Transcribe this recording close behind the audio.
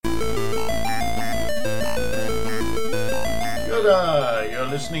Kia! You're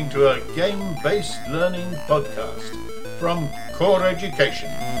listening to a game-based learning podcast from Core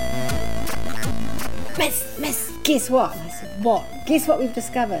Education. Miss, guess what? And I said, what? Guess what we've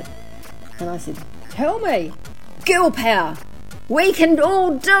discovered? And I said, tell me. Girl power. We can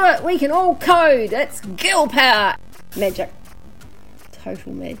all do it. We can all code. It's girl power. Magic.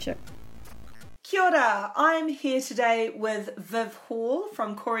 Total magic. Kia ora. I'm here today with Viv Hall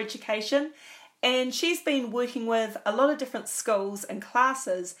from Core Education, and she's been working with a lot of different schools and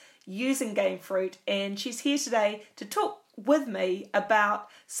classes using Gamefruit, and she's here today to talk with me about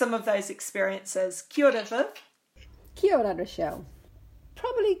some of those experiences. Kia ora, Viv. Kia ora, Rochelle.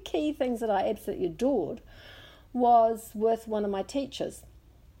 Probably key things that I absolutely adored was with one of my teachers.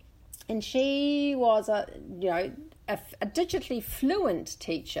 And she was a digitally fluent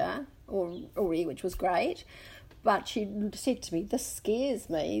teacher, already, which was great. But she said to me, this scares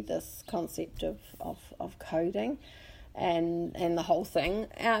me, this concept of coding and the whole thing.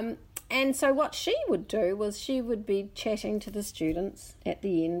 And so what she would do was she would be chatting to the students at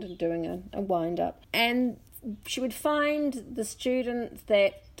the end and doing a wind-up. And she would find the student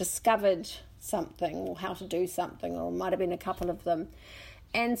that discovered something or how to do something, or it might have been a couple of them.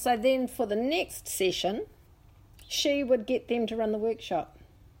 And so then for the next session, she would get them to run the workshop.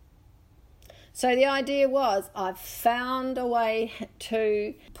 So the idea was, I've found a way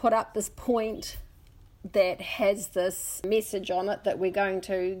to put up this point that has this message on it that we're going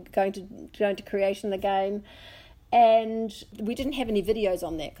to create in the game. And we didn't have any videos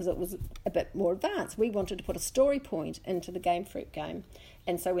on that because it was a bit more advanced. We wanted to put a story point into the Gamefruit game.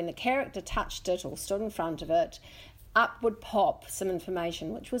 And so when the character touched it or stood in front of it, up would pop some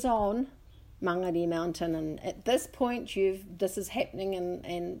information, which was on Mangere Mountain, and at this point this is happening,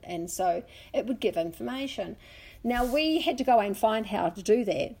 and so it would give information. Now we had to go and find how to do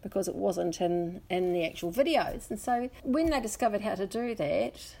that because it wasn't in the actual videos. And so when they discovered how to do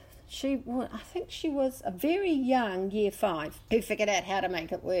that, I think she was a very young year 5 who figured out how to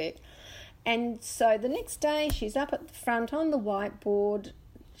make it work. And so the next day she's up at the front on the whiteboard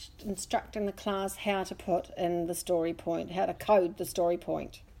instructing the class how to put in the story point, how to code the story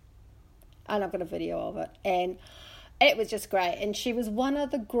point. And I've got a video of it, and it was just great. And she was one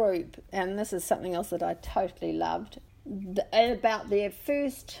of the group, and this is something else that I totally loved, about their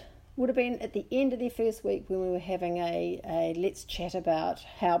first, would have been at the end of their first week when we were having a let's chat about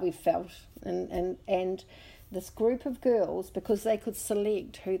how we felt, and this group of girls, because they could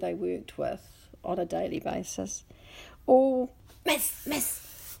select who they worked with on a daily basis, all,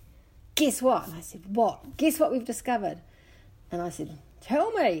 miss, guess what? And I said, what? Guess what we've discovered? And I said,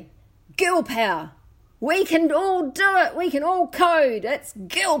 tell me. Girl power. We can all do it. We can all code. It's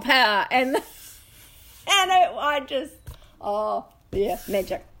girl power.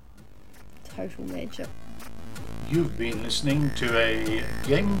 Magic. Total magic. You've been listening to a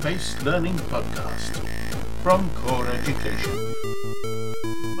game-based learning podcast from Core Education.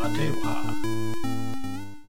 Matewa.